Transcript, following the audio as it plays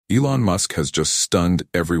Elon Musk has just stunned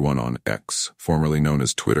everyone on X, formerly known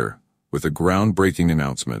as Twitter, with a groundbreaking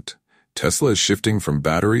announcement. Tesla is shifting from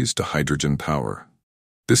batteries to hydrogen power.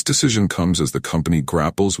 This decision comes as the company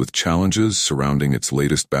grapples with challenges surrounding its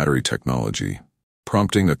latest battery technology,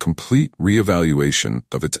 prompting a complete reevaluation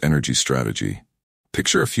of its energy strategy.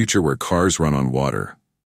 Picture a future where cars run on water.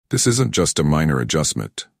 This isn't just a minor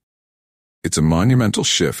adjustment. It's a monumental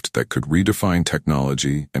shift that could redefine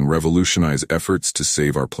technology and revolutionize efforts to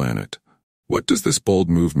save our planet. What does this bold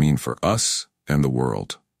move mean for us and the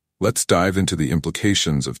world? Let's dive into the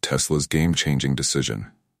implications of Tesla's game-changing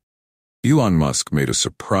decision. Elon Musk made a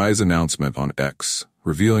surprise announcement on X,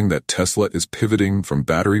 revealing that Tesla is pivoting from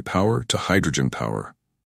battery power to hydrogen power.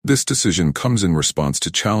 This decision comes in response to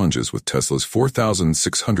challenges with Tesla's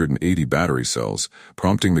 4,680 battery cells,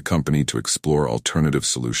 prompting the company to explore alternative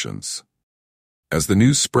solutions. As the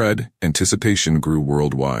news spread, anticipation grew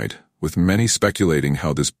worldwide, with many speculating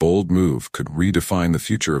how this bold move could redefine the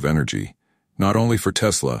future of energy, not only for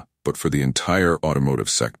Tesla, but for the entire automotive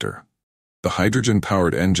sector. The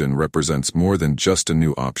hydrogen-powered engine represents more than just a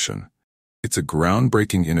new option. It's a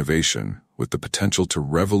groundbreaking innovation with the potential to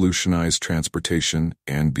revolutionize transportation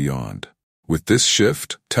and beyond. With this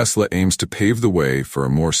shift, Tesla aims to pave the way for a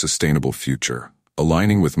more sustainable future,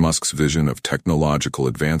 aligning with Musk's vision of technological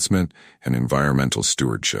advancement and environmental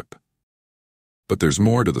stewardship. But there's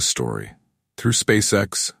more to the story. Through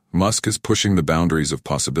SpaceX, Musk is pushing the boundaries of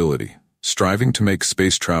possibility, striving to make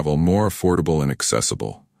space travel more affordable and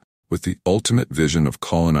accessible, with the ultimate vision of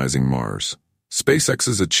colonizing Mars.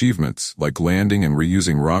 SpaceX's achievements, like landing and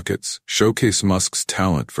reusing rockets, showcase Musk's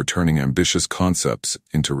talent for turning ambitious concepts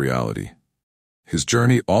into reality. His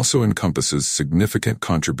journey also encompasses significant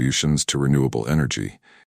contributions to renewable energy,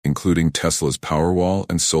 including Tesla's Powerwall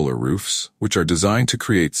and solar roofs, which are designed to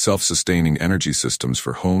create self-sustaining energy systems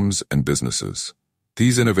for homes and businesses.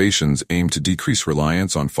 These innovations aim to decrease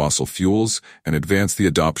reliance on fossil fuels and advance the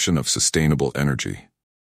adoption of sustainable energy.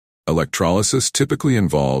 Electrolysis typically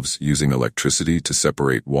involves using electricity to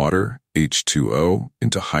separate water, H2O,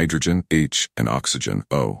 into hydrogen, H, and oxygen,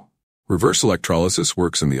 O. Reverse electrolysis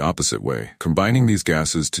works in the opposite way, combining these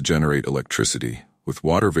gases to generate electricity, with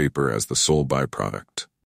water vapor as the sole byproduct.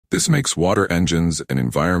 This makes water engines an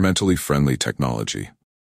environmentally friendly technology.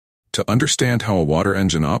 To understand how a water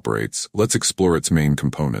engine operates, let's explore its main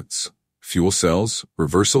components: fuel cells,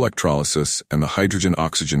 reverse electrolysis, and the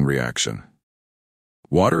hydrogen-oxygen reaction.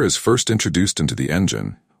 Water is first introduced into the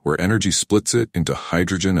engine, where energy splits it into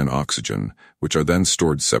hydrogen and oxygen, which are then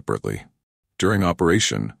stored separately. During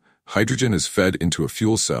operation, hydrogen is fed into a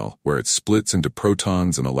fuel cell where it splits into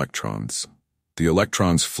protons and electrons. The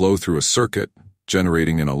electrons flow through a circuit,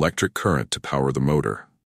 generating an electric current to power the motor.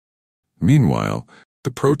 Meanwhile,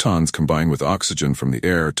 the protons combine with oxygen from the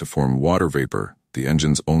air to form water vapor, the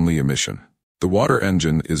engine's only emission. The water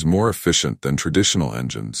engine is more efficient than traditional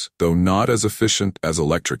engines, though not as efficient as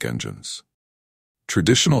electric engines.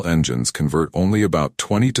 Traditional engines convert only about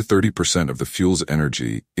 20 to 30% of the fuel's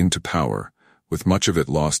energy into power, with much of it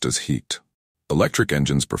lost as heat. Electric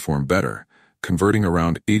engines perform better, converting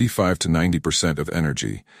around 85 to 90% of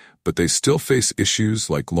energy, but they still face issues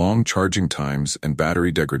like long charging times and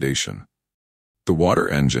battery degradation. The water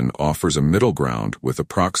engine offers a middle ground with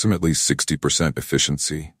approximately 60%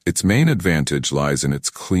 efficiency. Its main advantage lies in its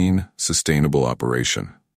clean, sustainable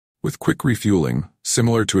operation. With quick refueling,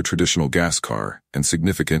 similar to a traditional gas car, and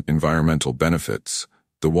significant environmental benefits,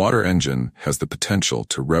 the water engine has the potential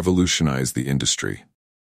to revolutionize the industry.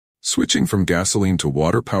 Switching from gasoline to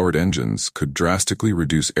water-powered engines could drastically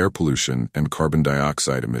reduce air pollution and carbon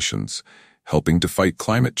dioxide emissions, helping to fight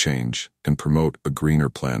climate change and promote a greener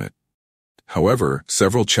planet. However,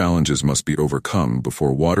 several challenges must be overcome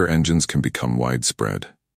before water engines can become widespread.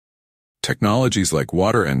 Technologies like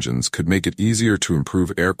water engines could make it easier to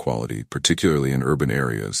improve air quality, particularly in urban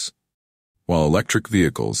areas. While electric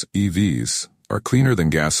vehicles, EVs, are cleaner than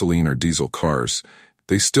gasoline or diesel cars,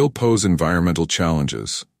 they still pose environmental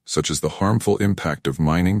challenges, such as the harmful impact of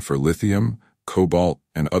mining for lithium, cobalt,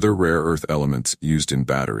 and other rare earth elements used in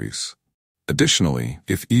batteries. Additionally,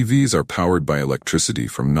 if EVs are powered by electricity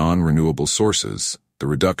from non-renewable sources, the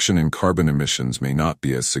reduction in carbon emissions may not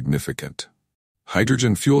be as significant.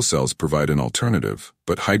 Hydrogen fuel cells provide an alternative,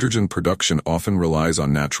 but hydrogen production often relies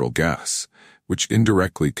on natural gas, which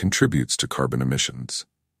indirectly contributes to carbon emissions.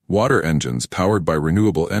 Water engines powered by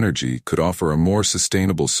renewable energy could offer a more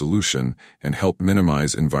sustainable solution and help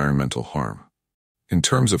minimize environmental harm. In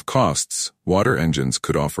terms of costs, water engines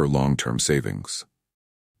could offer long-term savings.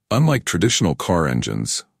 Unlike traditional car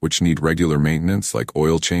engines, which need regular maintenance like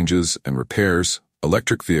oil changes and repairs,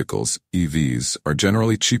 Electric vehicles, EVs, are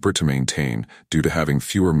generally cheaper to maintain due to having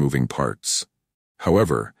fewer moving parts.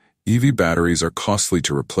 However, EV batteries are costly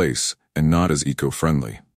to replace and not as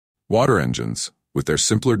eco-friendly. Water engines, with their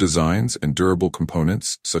simpler designs and durable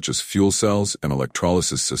components such as fuel cells and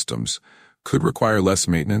electrolysis systems, could require less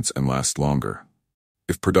maintenance and last longer.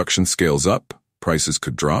 If production scales up, prices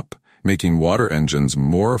could drop, making water engines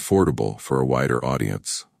more affordable for a wider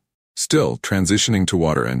audience. Still, transitioning to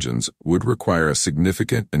water engines would require a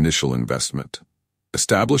significant initial investment.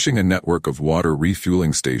 Establishing a network of water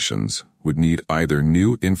refueling stations would need either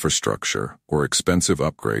new infrastructure or expensive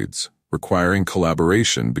upgrades, requiring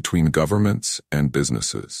collaboration between governments and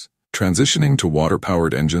businesses. Transitioning to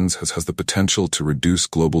water-powered engines has the potential to reduce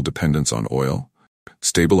global dependence on oil,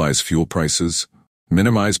 stabilize fuel prices,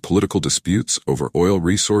 minimize political disputes over oil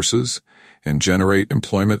resources, and generate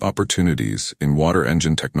employment opportunities in water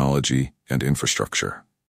engine technology and infrastructure.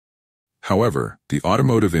 However, the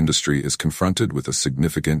automotive industry is confronted with a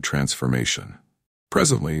significant transformation.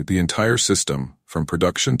 Presently, the entire system, from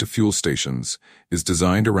production to fuel stations, is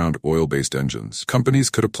designed around oil-based engines. Companies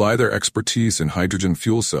could apply their expertise in hydrogen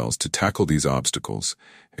fuel cells to tackle these obstacles,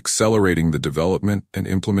 accelerating the development and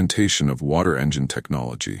implementation of water engine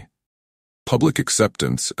technology. Public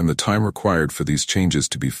acceptance and the time required for these changes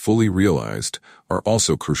to be fully realized are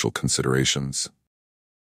also crucial considerations.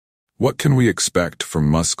 What can we expect from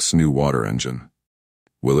Musk's new water engine?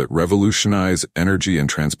 Will it revolutionize energy and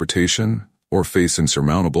transportation, or face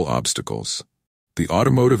insurmountable obstacles? The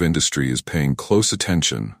automotive industry is paying close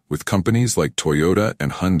attention, with companies like Toyota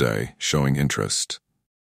and Hyundai showing interest.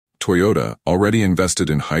 Toyota, already invested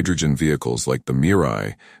in hydrogen vehicles like the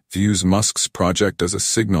Mirai, views Musk's project as a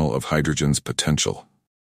signal of hydrogen's potential.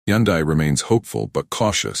 Hyundai remains hopeful but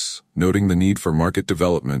cautious, noting the need for market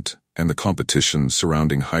development and the competition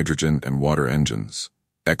surrounding hydrogen and water engines.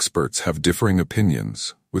 Experts have differing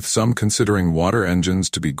opinions, with some considering water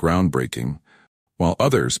engines to be groundbreaking, while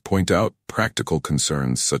others point out practical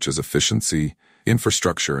concerns such as efficiency,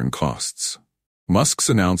 infrastructure, and costs. Musk's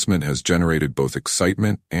announcement has generated both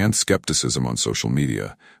excitement and skepticism on social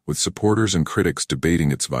media, with supporters and critics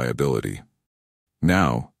debating its viability.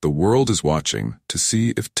 Now, the world is watching to see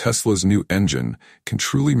if Tesla's new engine can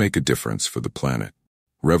truly make a difference for the planet.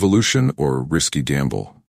 Revolution or risky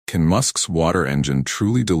gamble? Can Musk's water engine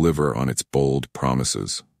truly deliver on its bold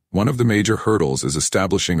promises? One of the major hurdles is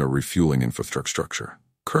establishing a refueling infrastructure.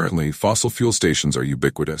 Currently, fossil fuel stations are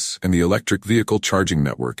ubiquitous, and the electric vehicle charging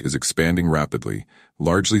network is expanding rapidly,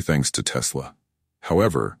 largely thanks to Tesla.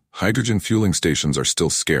 However, hydrogen fueling stations are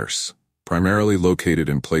still scarce, primarily located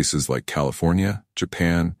in places like California,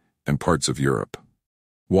 Japan, and parts of Europe.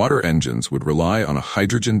 Water engines would rely on a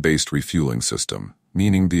hydrogen-based refueling system,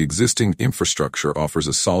 meaning the existing infrastructure offers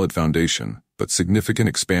a solid foundation, but significant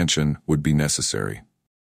expansion would be necessary.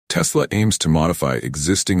 Tesla aims to modify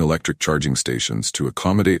existing electric charging stations to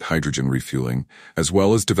accommodate hydrogen refueling, as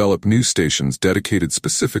well as develop new stations dedicated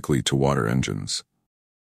specifically to water engines.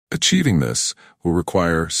 Achieving this will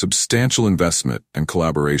require substantial investment and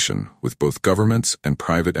collaboration with both governments and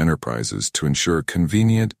private enterprises to ensure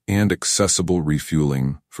convenient and accessible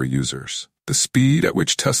refueling for users. The speed at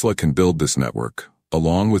which Tesla can build this network,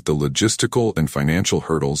 along with the logistical and financial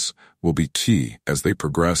hurdles, will be key as they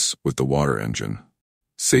progress with the water engine.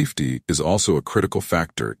 Safety is also a critical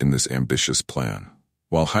factor in this ambitious plan.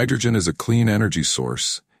 While hydrogen is a clean energy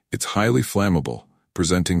source, it's highly flammable,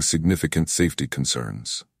 presenting significant safety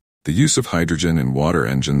concerns. The use of hydrogen in water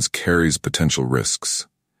engines carries potential risks.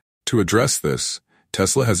 To address this,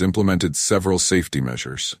 Tesla has implemented several safety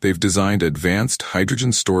measures. They've designed advanced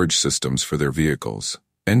hydrogen storage systems for their vehicles,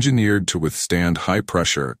 engineered to withstand high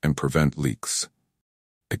pressure and prevent leaks.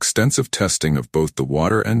 Extensive testing of both the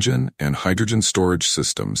water engine and hydrogen storage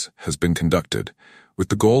systems has been conducted, with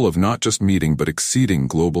the goal of not just meeting but exceeding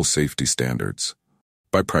global safety standards.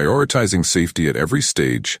 By prioritizing safety at every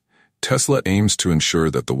stage, Tesla aims to ensure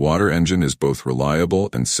that the water engine is both reliable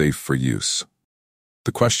and safe for use.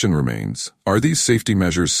 The question remains, are these safety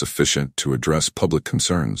measures sufficient to address public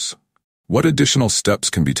concerns? What additional steps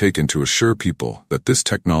can be taken to assure people that this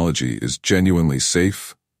technology is genuinely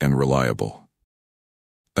safe and reliable?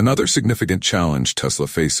 Another significant challenge Tesla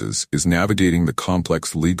faces is navigating the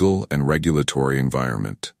complex legal and regulatory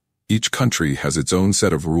environment. Each country has its own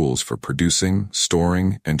set of rules for producing,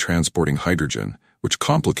 storing, and transporting hydrogen, which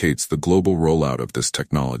complicates the global rollout of this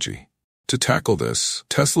technology. To tackle this,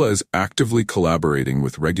 Tesla is actively collaborating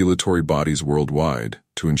with regulatory bodies worldwide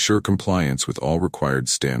to ensure compliance with all required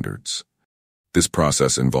standards. This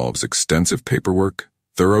process involves extensive paperwork,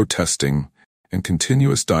 thorough testing, and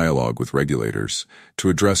continuous dialogue with regulators to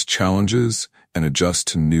address challenges and adjust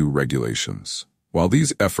to new regulations. While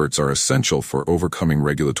these efforts are essential for overcoming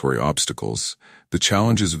regulatory obstacles, the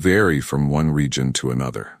challenges vary from one region to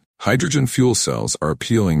another. Hydrogen fuel cells are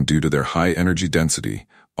appealing due to their high energy density,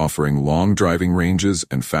 offering long driving ranges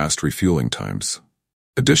and fast refueling times.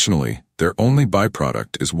 Additionally, their only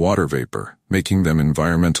byproduct is water vapor, making them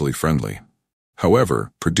environmentally friendly.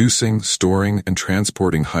 However, producing, storing, and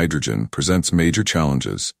transporting hydrogen presents major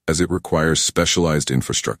challenges as it requires specialized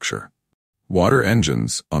infrastructure. Water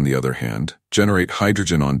engines, on the other hand, generate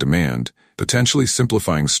hydrogen on demand, potentially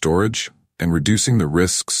simplifying storage and reducing the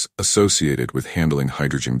risks associated with handling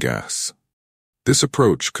hydrogen gas. This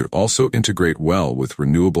approach could also integrate well with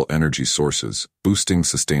renewable energy sources, boosting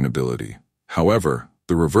sustainability. However,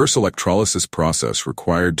 the reverse electrolysis process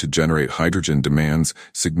required to generate hydrogen demands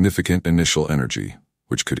significant initial energy,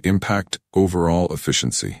 which could impact overall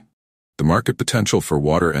efficiency. The market potential for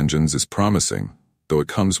water engines is promising, though it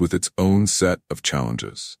comes with its own set of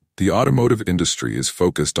challenges. The automotive industry is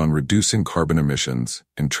focused on reducing carbon emissions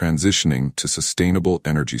and transitioning to sustainable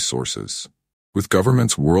energy sources. With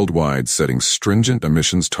governments worldwide setting stringent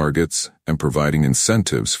emissions targets and providing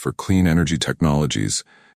incentives for clean energy technologies,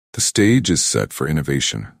 the stage is set for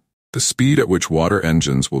innovation. The speed at which water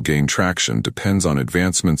engines will gain traction depends on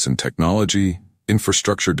advancements in technology,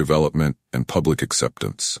 infrastructure development, and public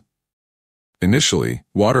acceptance. Initially,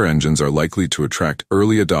 water engines are likely to attract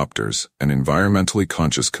early adopters and environmentally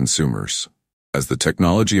conscious consumers. As the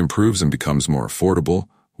technology improves and becomes more affordable,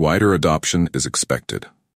 wider adoption is expected.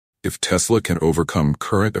 If Tesla can overcome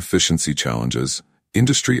current efficiency challenges,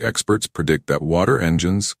 industry experts predict that water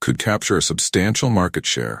engines could capture a substantial market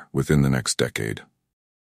share within the next decade.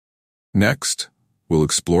 Next, we'll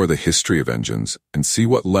explore the history of engines and see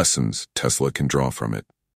what lessons Tesla can draw from it.